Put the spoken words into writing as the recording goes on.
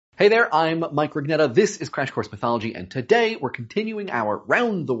Hey there, I'm Mike Rignetta. This is Crash Course Mythology, and today we're continuing our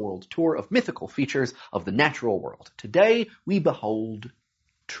round-the-world tour of mythical features of the natural world. Today we behold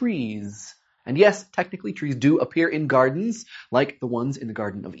trees. And yes, technically trees do appear in gardens, like the ones in the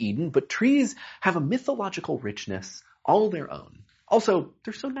Garden of Eden, but trees have a mythological richness all their own. Also,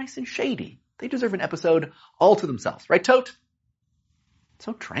 they're so nice and shady. They deserve an episode all to themselves. Right, Tote?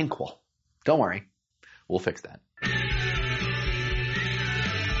 So tranquil. Don't worry. We'll fix that.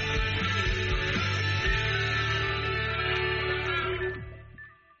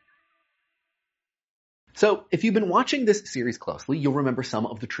 So, if you've been watching this series closely, you'll remember some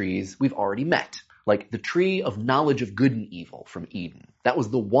of the trees we've already met, like the tree of knowledge of good and evil from Eden. That was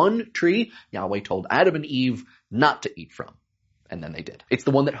the one tree Yahweh told Adam and Eve not to eat from. And then they did. It's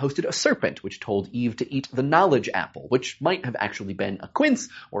the one that hosted a serpent, which told Eve to eat the knowledge apple, which might have actually been a quince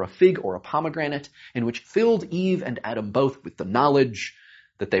or a fig or a pomegranate, and which filled Eve and Adam both with the knowledge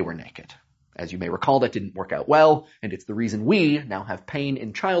that they were naked. As you may recall, that didn't work out well, and it's the reason we now have pain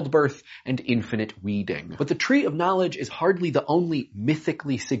in childbirth and infinite weeding. But the tree of knowledge is hardly the only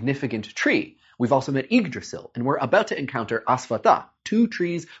mythically significant tree. We've also met Yggdrasil, and we're about to encounter Asvatha, two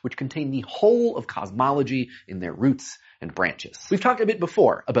trees which contain the whole of cosmology in their roots and branches. We've talked a bit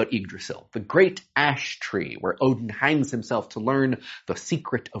before about Yggdrasil, the great ash tree where Odin hangs himself to learn the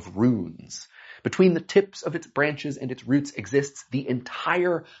secret of runes. Between the tips of its branches and its roots exists the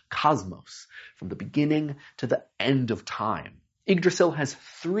entire cosmos, from the beginning to the end of time. Yggdrasil has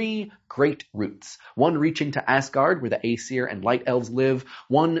three great roots, one reaching to Asgard, where the Aesir and Light Elves live,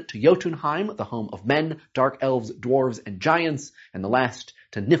 one to Jotunheim, the home of men, Dark Elves, Dwarves, and Giants, and the last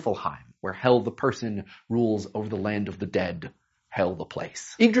to Niflheim, where Hel the person rules over the land of the dead, Hel the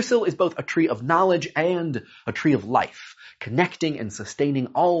place. Yggdrasil is both a tree of knowledge and a tree of life, connecting and sustaining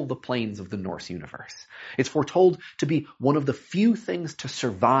all the planes of the Norse universe. It's foretold to be one of the few things to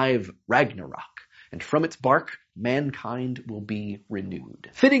survive Ragnarok, and from its bark, mankind will be renewed.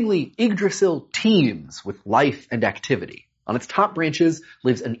 Fittingly, Yggdrasil teems with life and activity. On its top branches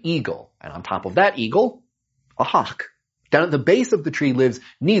lives an eagle, and on top of that eagle, a hawk. Down at the base of the tree lives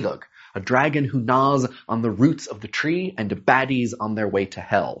Nidhogg, a dragon who gnaws on the roots of the tree and baddies on their way to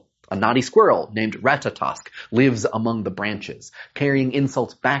hell. A naughty squirrel named Ratatosk lives among the branches, carrying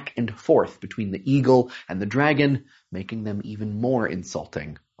insults back and forth between the eagle and the dragon, making them even more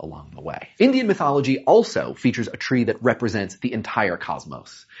insulting along the way. Indian mythology also features a tree that represents the entire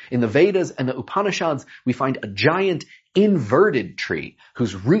cosmos. In the Vedas and the Upanishads, we find a giant inverted tree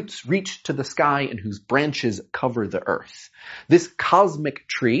whose roots reach to the sky and whose branches cover the earth. This cosmic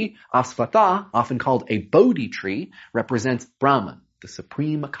tree, Asvatha, often called a Bodhi tree, represents Brahman, the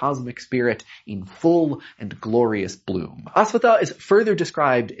supreme cosmic spirit in full and glorious bloom. Asvatha is further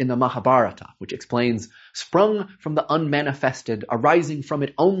described in the Mahabharata, which explains, sprung from the unmanifested, arising from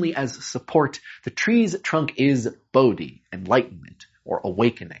it only as support, the tree's trunk is Bodhi, enlightenment, or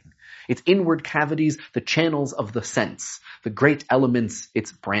awakening. Its inward cavities, the channels of the sense, the great elements,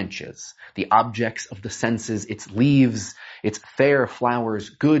 its branches, the objects of the senses, its leaves, its fair flowers,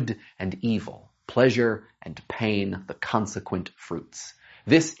 good and evil, pleasure and pain, the consequent fruits.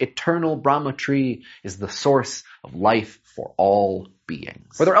 This eternal Brahma tree is the source of life for all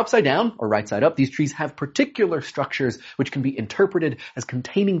beings. Whether upside down or right side up, these trees have particular structures which can be interpreted as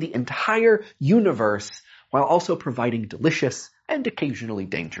containing the entire universe while also providing delicious and occasionally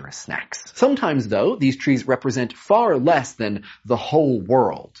dangerous snacks. Sometimes, though, these trees represent far less than the whole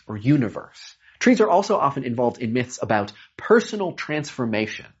world or universe. Trees are also often involved in myths about personal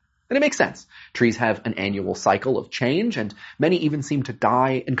transformation. And it makes sense. Trees have an annual cycle of change, and many even seem to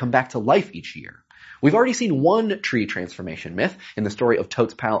die and come back to life each year. We've already seen one tree transformation myth in the story of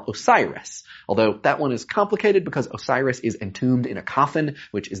Tote's pal Osiris, although that one is complicated because Osiris is entombed in a coffin,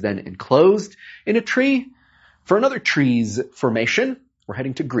 which is then enclosed in a tree. For another tree's formation, we're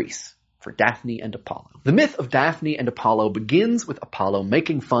heading to Greece for Daphne and Apollo. The myth of Daphne and Apollo begins with Apollo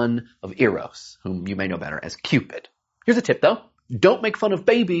making fun of Eros, whom you may know better as Cupid. Here's a tip though. Don't make fun of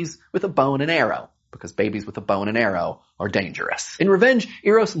babies with a bow and an arrow, because babies with a bow and an arrow are dangerous. In revenge,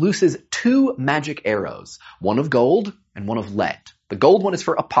 Eros looses two magic arrows, one of gold and one of lead. The gold one is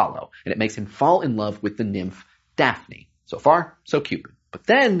for Apollo, and it makes him fall in love with the nymph Daphne. So far, so Cupid. But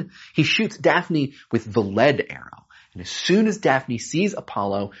then he shoots Daphne with the lead arrow, and as soon as Daphne sees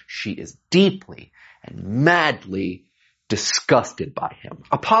Apollo, she is deeply and madly disgusted by him.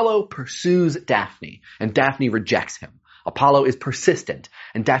 Apollo pursues Daphne, and Daphne rejects him. Apollo is persistent,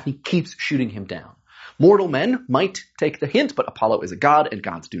 and Daphne keeps shooting him down. Mortal men might take the hint, but Apollo is a god, and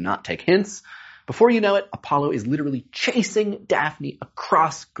gods do not take hints. Before you know it, Apollo is literally chasing Daphne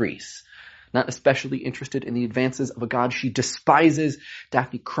across Greece. Not especially interested in the advances of a god she despises,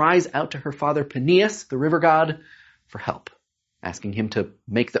 Daphne cries out to her father Peneus, the river god, for help, asking him to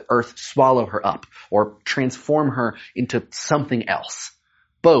make the earth swallow her up or transform her into something else.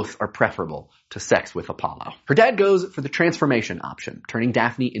 Both are preferable to sex with Apollo. Her dad goes for the transformation option, turning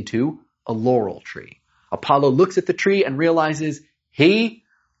Daphne into a laurel tree. Apollo looks at the tree and realizes he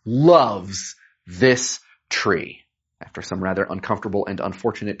loves this tree. After some rather uncomfortable and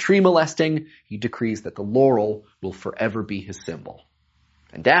unfortunate tree molesting, he decrees that the laurel will forever be his symbol.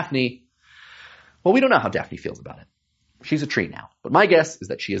 And Daphne, well, we don't know how Daphne feels about it. She's a tree now, but my guess is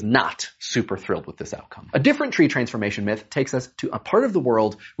that she is not super thrilled with this outcome. A different tree transformation myth takes us to a part of the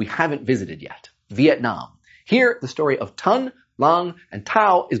world we haven't visited yet, Vietnam. Here, the story of Ton, Lang, and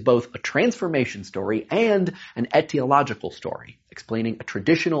Thao is both a transformation story and an etiological story, explaining a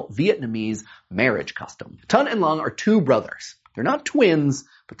traditional Vietnamese marriage custom. Ton and Lang are two brothers. They're not twins,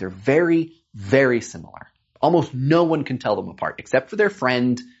 but they're very, very similar. Almost no one can tell them apart, except for their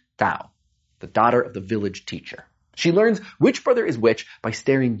friend, Thao, the daughter of the village teacher. She learns which brother is which by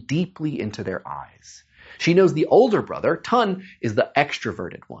staring deeply into their eyes. She knows the older brother, Ton, is the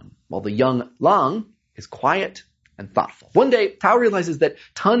extroverted one, while the young Lang is quiet and thoughtful. One day, Thao realizes that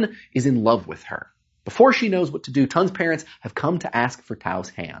Ton is in love with her. Before she knows what to do, Tun's parents have come to ask for Tao's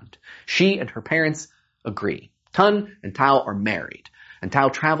hand. She and her parents agree. Ton and Thao are married, and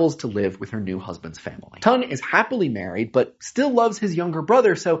Thao travels to live with her new husband's family. Ton is happily married, but still loves his younger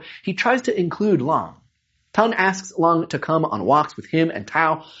brother, so he tries to include Lang. Ton asks Lang to come on walks with him and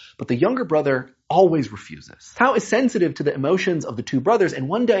Thao, but the younger brother always refuses. Thao is sensitive to the emotions of the two brothers, and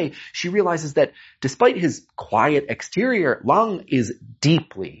one day she realizes that despite his quiet exterior, Lang is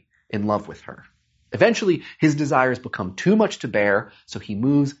deeply in love with her. Eventually, his desires become too much to bear, so he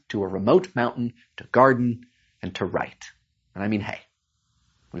moves to a remote mountain to garden and to write. And I mean, hey,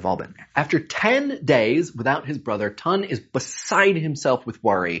 we've all been there. After 10 days without his brother, Ton is beside himself with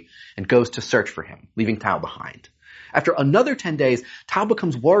worry and goes to search for him, leaving Thao behind. After another 10 days, Thao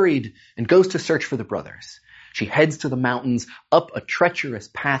becomes worried and goes to search for the brothers. She heads to the mountains, up a treacherous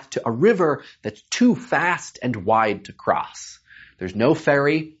path to a river that's too fast and wide to cross. There's no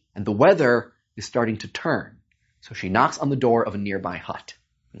ferry, and the weather is starting to turn. So she knocks on the door of a nearby hut.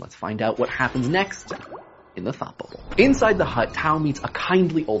 And let's find out what happens next in the Thought Bubble. Inside the hut, Thao meets a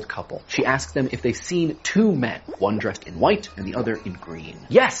kindly old couple. She asks them if they've seen two men, one dressed in white and the other in green.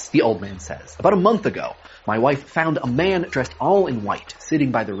 Yes, the old man says. About a month ago, my wife found a man dressed all in white,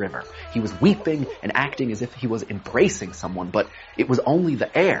 sitting by the river. He was weeping and acting as if he was embracing someone, but it was only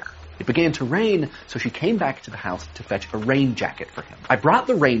the air. It began to rain, so she came back to the house to fetch a rain jacket for him. I brought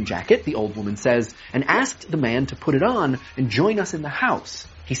the rain jacket, the old woman says, and asked the man to put it on and join us in the house.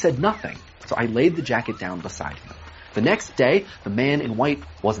 He said nothing, so I laid the jacket down beside him. The next day, the man in white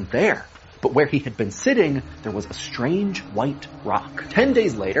wasn't there, but where he had been sitting, there was a strange white rock. 10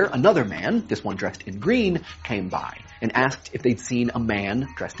 days later, another man, this one dressed in green, came by and asked if they'd seen a man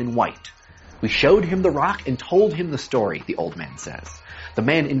dressed in white. We showed him the rock and told him the story, the old man says. The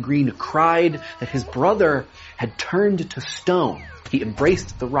man in green cried that his brother had turned to stone. He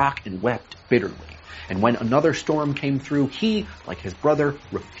embraced the rock and wept bitterly. And when another storm came through, he, like his brother,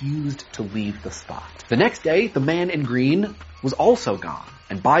 refused to leave the spot. The next day, the man in green was also gone,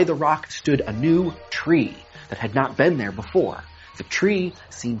 and by the rock stood a new tree that had not been there before. The tree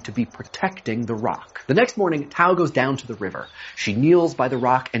seemed to be protecting the rock. The next morning, Thao goes down to the river. She kneels by the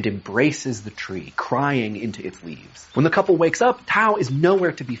rock and embraces the tree, crying into its leaves. When the couple wakes up, Thao is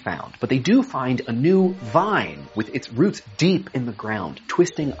nowhere to be found, but they do find a new vine with its roots deep in the ground,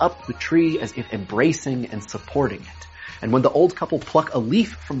 twisting up the tree as if embracing and supporting it. And when the old couple pluck a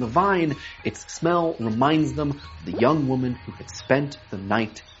leaf from the vine, its smell reminds them of the young woman who had spent the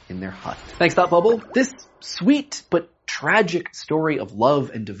night in their hut. Thanks, Thought Bubble. This sweet but tragic story of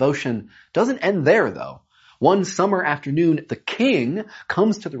love and devotion doesn't end there, though. One summer afternoon, the king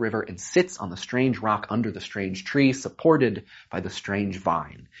comes to the river and sits on the strange rock under the strange tree, supported by the strange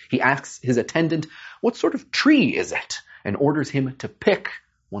vine. He asks his attendant, "What sort of tree is it?" and orders him to pick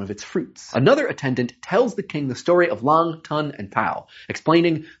one of its fruits. Another attendant tells the king the story of Lang, Ton, and Thao,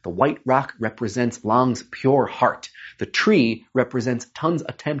 explaining the white rock represents Lang's pure heart, the tree represents Tun's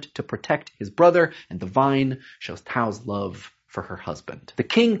attempt to protect his brother, and the vine shows Tao's love for her husband. The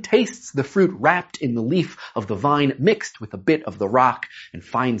king tastes the fruit wrapped in the leaf of the vine mixed with a bit of the rock and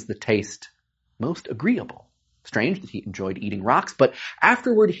finds the taste most agreeable. Strange that he enjoyed eating rocks, but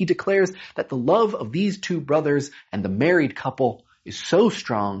afterward he declares that the love of these two brothers and the married couple is so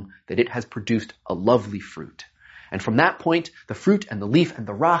strong that it has produced a lovely fruit. And from that point, the fruit and the leaf and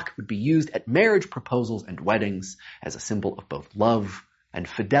the rock would be used at marriage proposals and weddings as a symbol of both love and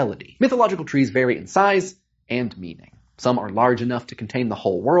fidelity. Mythological trees vary in size and meaning. Some are large enough to contain the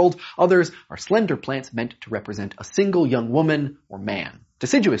whole world, others are slender plants meant to represent a single young woman or man.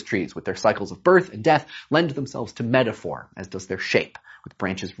 Deciduous trees, with their cycles of birth and death, lend themselves to metaphor, as does their shape, with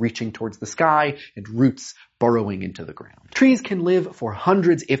branches reaching towards the sky and roots burrowing into the ground. Trees can live for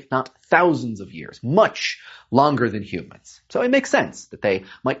hundreds, if not thousands of years, much longer than humans. So it makes sense that they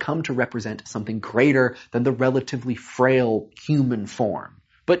might come to represent something greater than the relatively frail human form.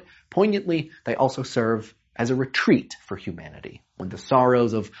 But poignantly, they also serve as a retreat for humanity when the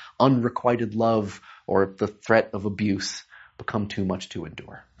sorrows of unrequited love or the threat of abuse become too much to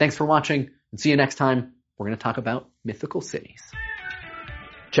endure. Thanks for watching, and see you next time. We're going to talk about mythical cities.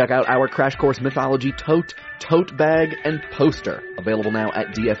 Check out our Crash Course Mythology tote bag, and poster, available now at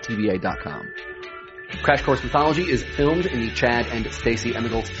dftba.com. Crash Course Mythology is filmed in the Chad and Stacy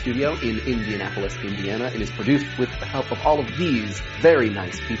Emigalt studio in Indianapolis, Indiana, and is produced with the help of all of these very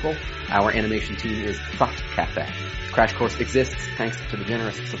nice people. Our animation team is Thought Cafe. Crash Course exists thanks to the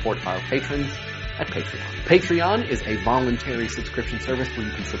generous support of our patrons at Patreon. Patreon is a voluntary subscription service where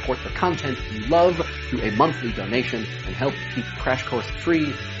you can support the content you love through a monthly donation and help keep Crash Course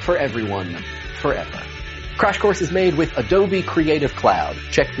free for everyone, forever. Crash Course is made with Adobe Creative Cloud.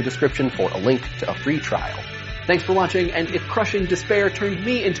 Check the description for a link to a free trial. Thanks for watching, and if crushing despair turned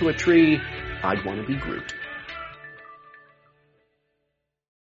me into a tree, I'd want to be Groot.